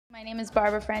My name is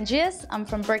Barbara Frangias. I'm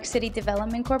from Brick City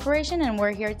Development Corporation, and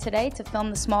we're here today to film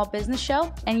the small business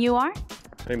show. And you are?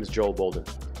 My name is Joel Bolden.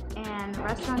 And the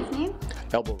restaurant's name?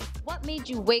 Elbow Room. What made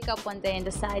you wake up one day and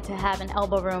decide to have an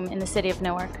elbow room in the city of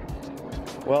Newark?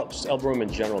 Well, just Elbow Room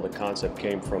in general, the concept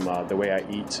came from the way I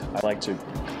eat. I like to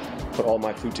put all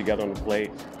my food together on the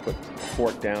plate, put a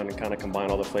fork down and kind of combine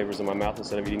all the flavors in my mouth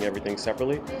instead of eating everything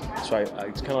separately. So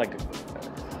it's kind of like,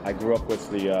 I grew up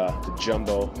with the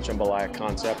jambalaya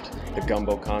concept, the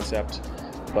gumbo concept,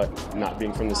 but not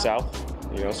being from the South.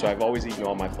 So I've always eaten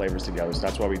all my flavors together. So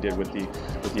that's why we did with the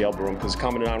Elbow Room, because the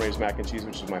common denominator is mac and cheese,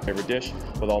 which is my favorite dish,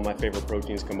 with all my favorite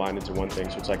proteins combined into one thing.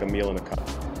 So it's like a meal in a cup.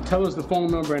 Tell us the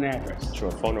phone number and address. Sure.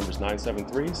 Phone number is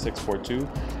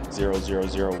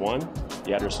 973-642-0001.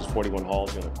 The address is 41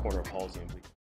 Halsey on the corner of Halsey and Bleecker.